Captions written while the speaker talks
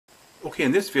Okay,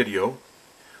 in this video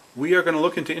we are going to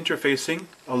look into interfacing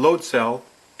a load cell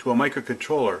to a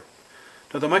microcontroller.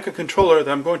 Now the microcontroller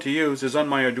that I'm going to use is on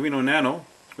my Arduino Nano,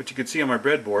 which you can see on my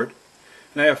breadboard,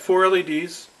 and I have 4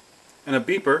 LEDs and a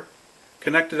beeper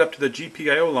connected up to the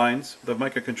GPIO lines of the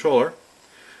microcontroller,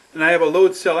 and I have a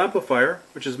load cell amplifier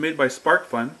which is made by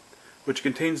SparkFun, which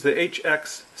contains the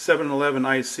HX711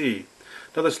 IC.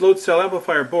 Now this load cell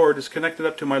amplifier board is connected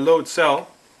up to my load cell,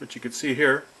 which you can see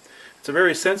here. It's a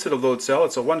very sensitive load cell.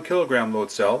 It's a 1 kilogram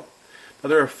load cell. Now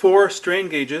there are 4 strain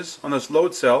gauges on this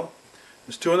load cell.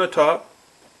 There's 2 on the top,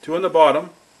 2 on the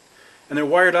bottom, and they're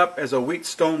wired up as a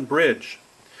Wheatstone bridge.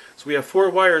 So we have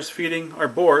 4 wires feeding our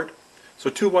board.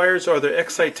 So 2 wires are the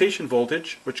excitation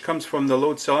voltage, which comes from the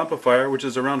load cell amplifier, which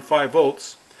is around 5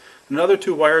 volts. And the other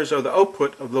 2 wires are the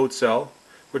output of load cell,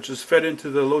 which is fed into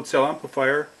the load cell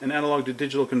amplifier and analog to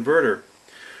digital converter.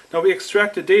 Now we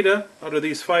extract the data out of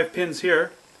these 5 pins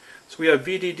here. So we have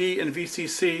VDD and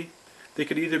VCC. They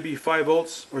could either be 5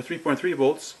 volts or 3.3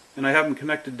 volts, and I have them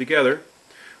connected together.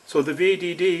 So the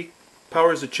VDD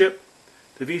powers the chip.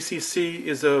 The VCC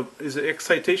is an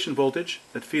excitation voltage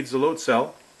that feeds the load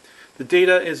cell. The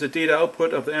data is the data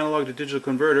output of the analog to digital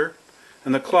converter,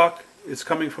 and the clock is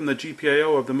coming from the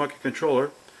GPIO of the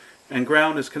microcontroller, and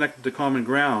ground is connected to common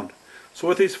ground. So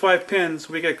with these 5 pins,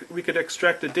 we could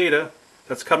extract the data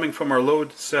that's coming from our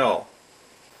load cell.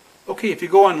 Okay, if you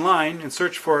go online and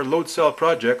search for load cell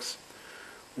projects,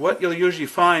 what you'll usually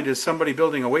find is somebody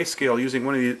building a wayscale using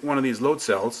one of these load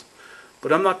cells.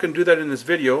 But I'm not going to do that in this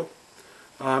video.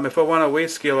 If I want a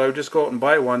wayscale, I would just go out and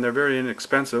buy one. They're very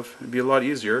inexpensive. It'd be a lot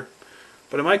easier.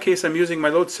 But in my case, I'm using my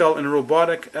load cell in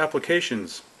robotic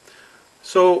applications.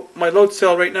 So my load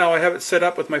cell right now, I have it set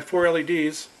up with my 4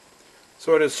 LEDs.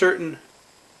 So at a certain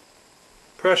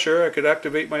pressure, I could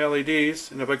activate my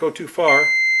LEDs, and if I go too far, it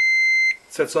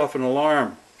sets off an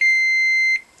alarm.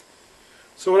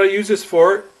 So what I use this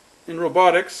for in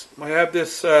robotics, I have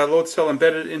this load cell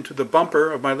embedded into the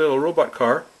bumper of my little robot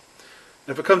car.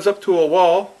 And if it comes up to a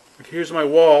wall, like here's my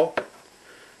wall,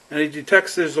 and it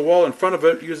detects there's a wall in front of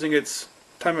it using its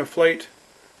time of flight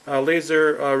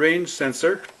laser range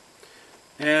sensor,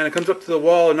 and it comes up to the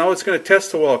wall, and now it's going to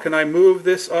test the wall. Can I move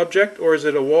this object, or is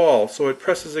it a wall? So it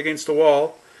presses against the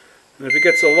wall, and if it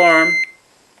gets alarm,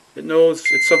 it knows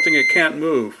it's something it can't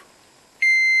move.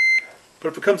 But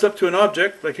if it comes up to an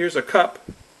object, like here's a cup,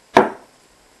 and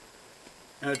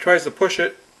it tries to push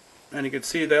it, and you can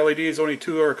see the LEDs, only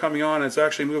 2 are coming on, and it's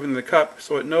actually moving the cup,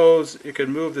 so it knows it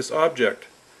can move this object.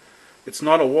 It's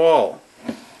not a wall.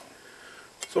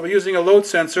 So by using a load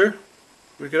sensor,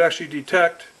 we could actually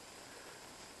detect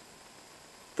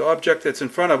the object that's in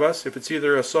front of us, if it's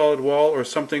either a solid wall or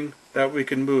something that we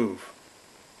can move.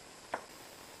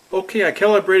 Okay, I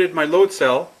calibrated my load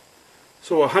cell,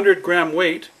 so a 100-gram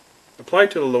weight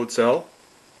applied to the load cell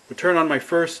would turn on my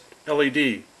first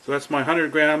LED. So that's my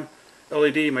 100-gram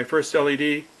LED, my first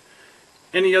LED.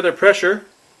 Any other pressure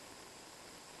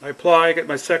I apply, I get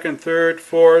my second, third,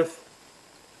 fourth,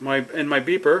 and my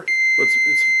beeper. So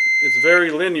it's very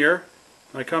linear.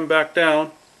 I come back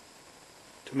down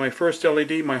to my first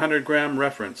LED, my 100-gram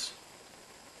reference.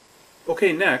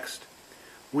 Okay, next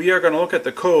we are going to look at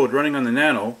the code running on the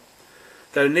Nano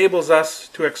that enables us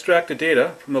to extract the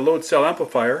data from the load cell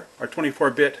amplifier, our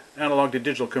 24-bit analog to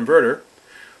digital converter,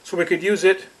 so we could use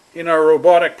it in our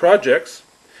robotic projects.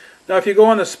 Now if you go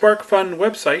on the SparkFun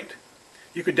website,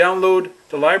 you could download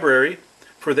the library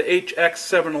for the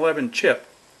HX711 chip,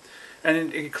 and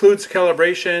it includes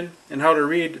calibration and how to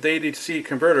read the ADC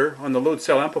converter on the load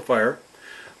cell amplifier.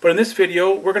 But in this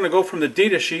video, we're going to go from the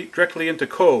datasheet directly into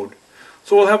code.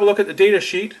 So we'll have a look at the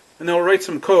datasheet, and then we'll write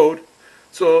some code,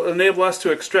 so it'll enable us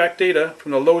to extract data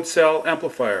from the load cell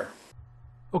amplifier.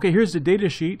 Okay, here's the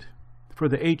datasheet for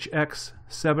the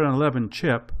HX711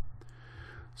 chip.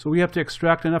 So we have to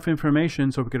extract enough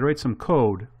information so we could write some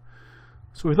code.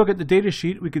 So if we look at the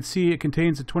datasheet, we could see it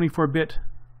contains a 24-bit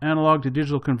analog to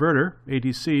digital converter,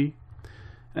 ADC,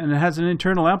 and it has an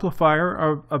internal amplifier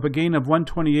of a gain of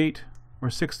 128 or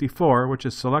 64, which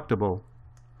is selectable.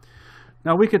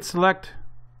 Now we could select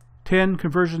 10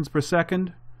 conversions per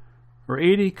second or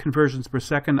 80 conversions per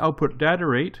second output data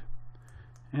rate,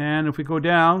 and if we go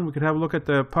down, we could have a look at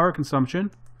the power consumption.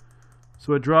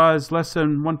 So it draws less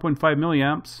than 1.5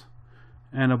 milliamps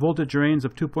and a voltage range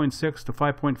of 2.6 to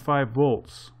 5.5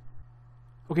 volts.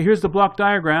 Okay, here's the block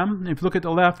diagram. If you look at the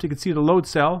left, you can see the load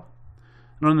cell,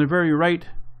 and on the very right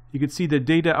you can see the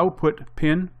data output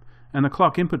pin and the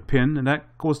clock input pin, and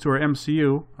that goes to our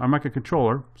MCU, our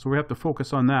microcontroller, so we have to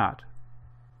focus on that.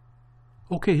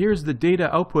 Okay, here's the data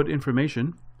output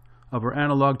information of our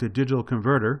analog to digital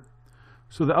converter.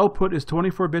 So the output is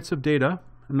 24 bits of data,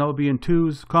 and that will be in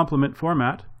 2's complement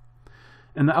format.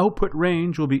 And the output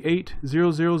range will be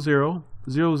 80000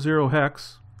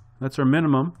 hex, that's our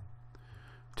minimum,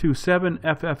 to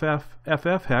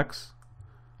 7FFF hex,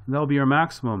 and that will be our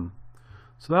maximum.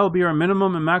 So that will be our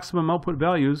minimum and maximum output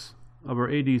values of our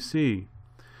ADC.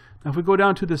 Now if we go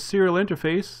down to the serial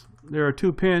interface, there are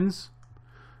 2 pins.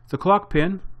 It's a clock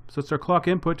pin, so it's our clock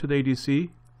input to the ADC,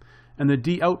 and the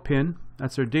D out pin,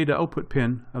 that's our data output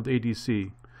pin of the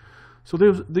ADC. So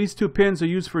these 2 pins are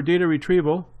used for data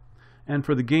retrieval and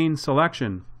for the gain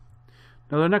selection.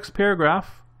 Now the next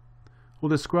paragraph will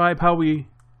describe how we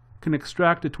can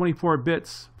extract the 24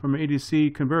 bits from an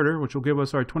ADC converter, which will give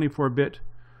us our 24-bit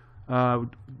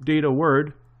data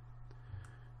word.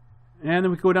 And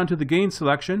then we go down to the gain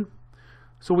selection.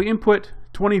 So we input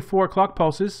 24 clock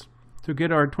pulses to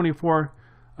get our 24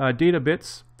 data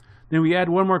bits. Then we add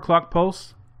one more clock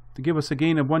pulse to give us a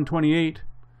gain of 128.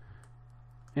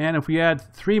 And if we add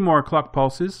 3 more clock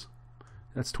pulses,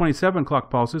 that's 27 clock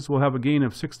pulses, we'll have a gain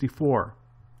of 64.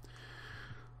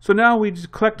 So now we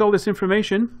just collect all this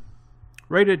information,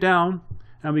 write it down,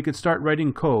 and we can start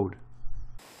writing code.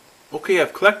 Okay,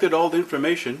 I've collected all the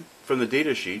information from the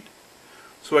datasheet,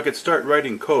 so I could start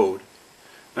writing code.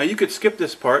 Now you could skip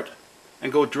this part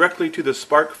and go directly to the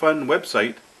SparkFun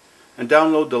website and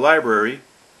download the library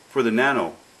for the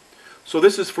Nano. So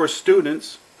this is for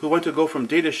students who want to go from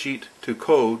datasheet to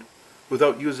code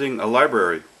without using a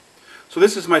library. So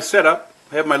this is my setup.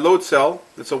 I have my load cell.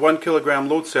 It's a 1 kilogram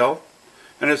load cell,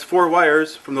 and it's 4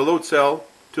 wires from the load cell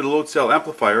to the load cell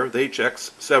amplifier, the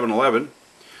HX711.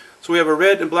 So we have a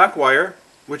red and black wire,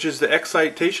 which is the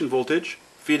excitation voltage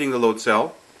feeding the load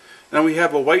cell. And we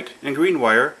have a white and green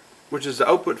wire, which is the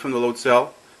output from the load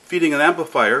cell feeding an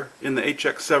amplifier in the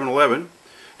HX711.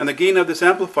 And the gain of this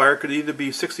amplifier could either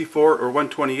be 64 or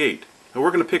 128. Now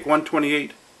we're going to pick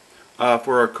 128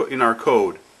 in our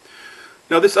code.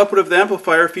 Now this output of the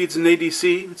amplifier feeds an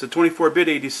ADC. It's a 24-bit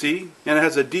ADC, and it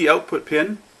has a D output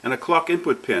pin and a clock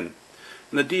input pin.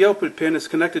 And the D output pin is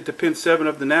connected to pin 7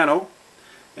 of the Nano,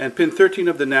 and pin 13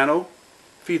 of the Nano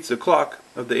feeds the clock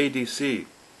of the ADC.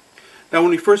 Now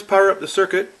when we first power up the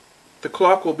circuit, the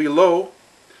clock will be low,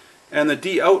 and the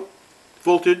D out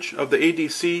voltage of the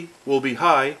ADC will be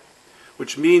high,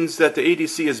 which means that the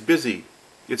ADC is busy.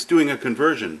 It's doing a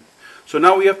conversion. So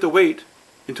now we have to wait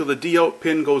until the D out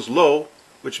pin goes low,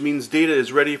 which means data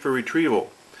is ready for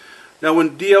retrieval. Now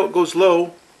when D out goes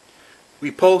low,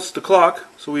 we pulse the clock.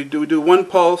 So we do 1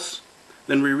 pulse,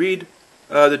 then we read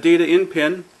the data in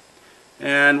pin,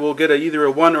 and we'll get either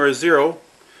a 1 or a 0,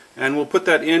 and we'll put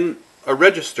that in a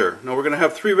register. Now we're going to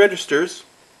have 3 registers,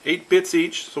 8 bits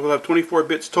each, so we'll have 24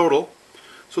 bits total.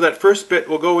 So that first bit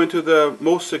will go into the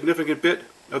most significant bit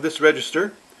of this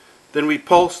register. Then we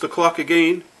pulse the clock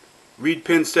again, read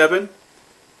pin 7,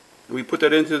 and we put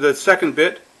that into the second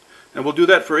bit, and we'll do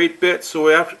that for 8 bits. So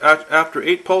after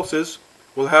 8 pulses,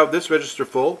 we'll have this register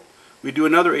full. We do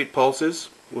another 8 pulses,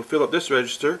 we'll fill up this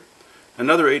register.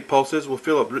 Another 8 pulses will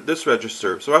fill up this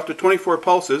register. So after 24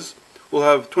 pulses, we'll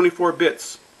have 24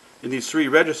 bits in these 3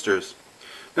 registers.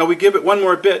 Now we give it 1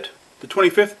 more bit, the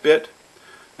 25th bit,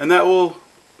 and that will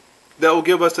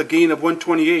give us a gain of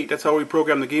 128. That's how we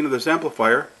program the gain of this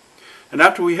amplifier. And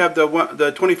after we have the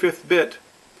 25th bit,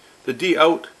 the D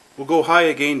out will go high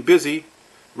again, busy,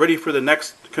 ready for the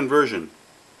next conversion.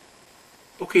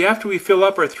 Okay, after we fill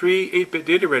up our 3 8-bit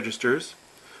data registers,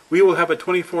 we will have a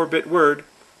 24-bit word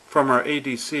from our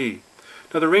ADC.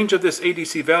 Now the range of this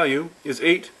ADC value is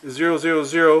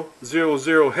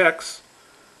 80000 hex,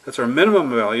 that's our minimum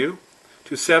value,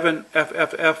 to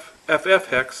 7FFF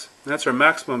hex, and that's our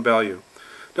maximum value.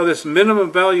 Now this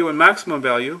minimum value and maximum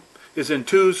value is in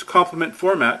 2's complement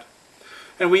format,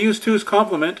 and we use 2's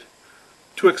complement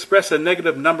to express a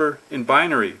negative number in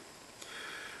binary.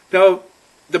 Now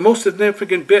the most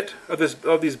significant bit of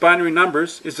these binary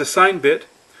numbers is the sign bit.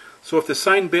 So if the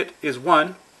sign bit is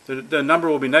 1, the number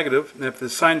will be negative, and if the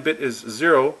sign bit is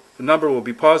 0, the number will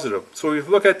be positive. So if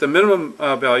you look at the minimum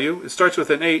value, it starts with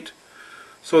an 8.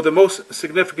 So the most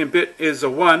significant bit is a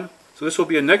 1, so this will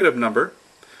be a negative number.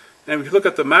 And if you look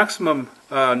at the maximum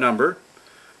number,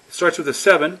 it starts with a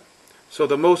 7, so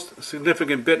the most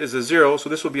significant bit is a 0, so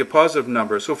this will be a positive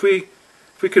number. So if we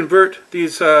convert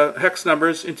these hex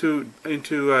numbers into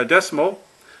decimal,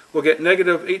 we'll get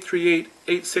negative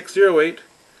 8388608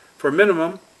 for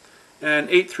minimum, and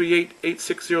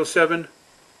 8388607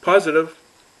 positive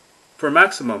for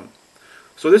maximum.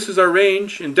 So this is our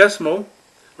range in decimal,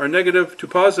 our negative to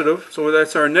positive, so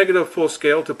that's our negative full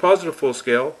scale to positive full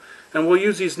scale, and we'll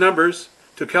use these numbers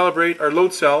to calibrate our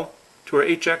load cell to our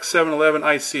HX711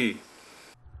 IC.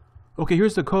 Okay,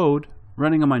 here's the code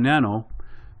running on my Nano,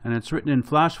 and it's written in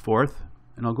flash forth,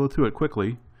 and I'll go through it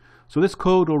quickly. So this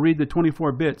code will read the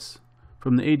 24 bits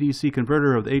from the ADC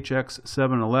converter of the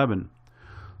HX711.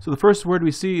 So the first word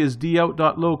we see is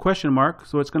dout.low question mark,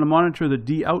 so it's going to monitor the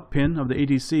dout pin of the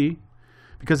ADC,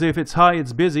 because if it's high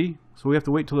it's busy, so we have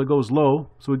to wait till it goes low.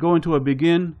 So we go into a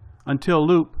begin until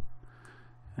loop,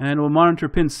 and we'll monitor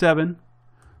pin 7,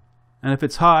 and if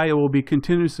it's high it will be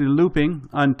continuously looping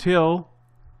until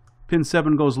pin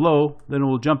 7 goes low, then it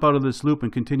will jump out of this loop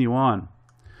and continue on.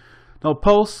 Now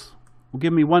pulse will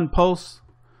give me 1 pulse,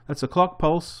 that's a clock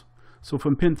pulse, so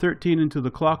from pin 13 into the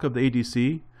clock of the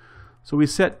ADC. So we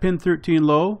set pin 13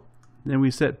 low, then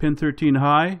we set pin 13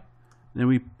 high, then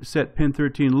we set pin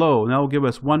 13 low, and that will give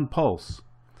us 1 pulse.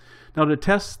 Now to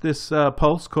test this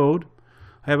pulse code,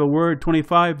 I have a word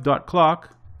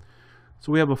 25.clock,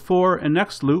 so we have a for and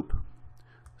next loop,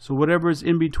 so whatever is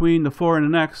in between the for and the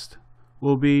next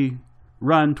will be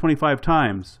run 25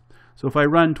 times. So if I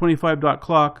run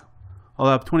 25.clock, I'll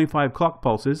have 25 clock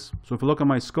pulses. So if you look at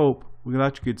my scope, we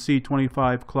actually could see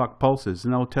 25 clock pulses,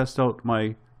 and that will test out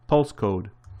my pulse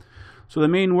code. So the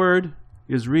main word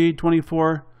is read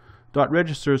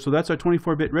 24.register, so that's our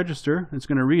 24-bit register. It's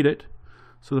going to read it.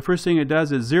 So the first thing it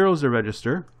does is zeros the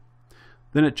register.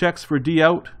 Then it checks for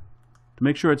dout to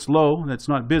make sure it's low, that's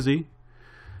not busy.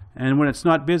 And when it's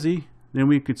not busy, then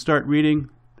we could start reading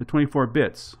the 24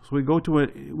 bits. So we go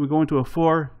into a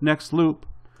for next loop.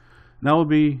 Now will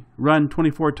be run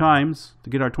 24 times to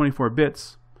get our 24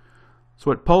 bits.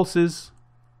 So it pulses,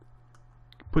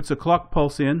 puts a clock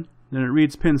pulse in, then it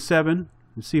reads pin 7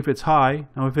 and see if it's high.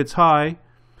 Now if it's high,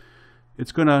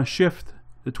 it's going to shift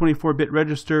the 24-bit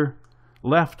register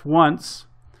left once,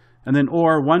 and then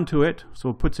OR 1 to it,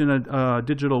 so it puts in a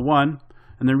digital 1,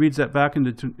 and then reads that back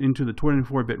into the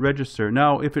 24-bit register.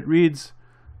 Now if it reads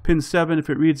pin 7,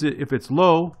 if it's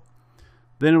low,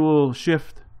 then it will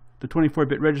shift the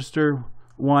 24-bit register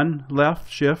 1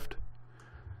 left shift,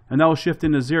 and that will shift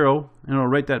into 0, and it'll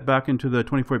write that back into the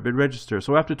 24-bit register.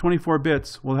 So after 24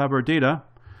 bits, we'll have our data.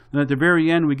 Then at the very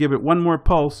end, we give it 1 more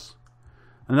pulse,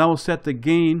 and that will set the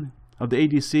gain of the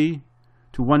ADC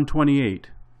to 128.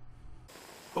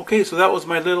 Okay, so that was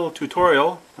my little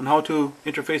tutorial on how to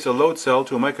interface a load cell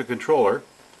to a microcontroller.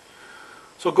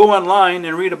 So go online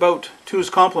and read about 2's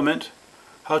complement,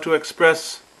 how to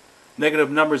express negative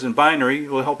numbers in binary.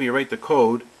 It will help you write the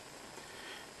code.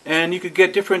 And you could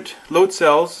get different load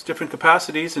cells, different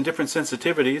capacities and different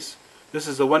sensitivities. This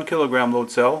is a 1 kilogram load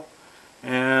cell,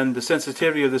 and the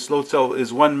sensitivity of this load cell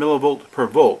is 1 millivolt per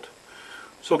volt.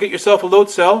 So get yourself a load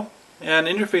cell and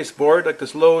interface board like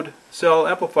this load cell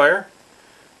amplifier,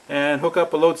 and hook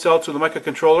up a load cell to the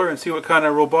microcontroller and see what kind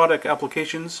of robotic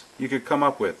applications you could come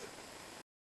up with.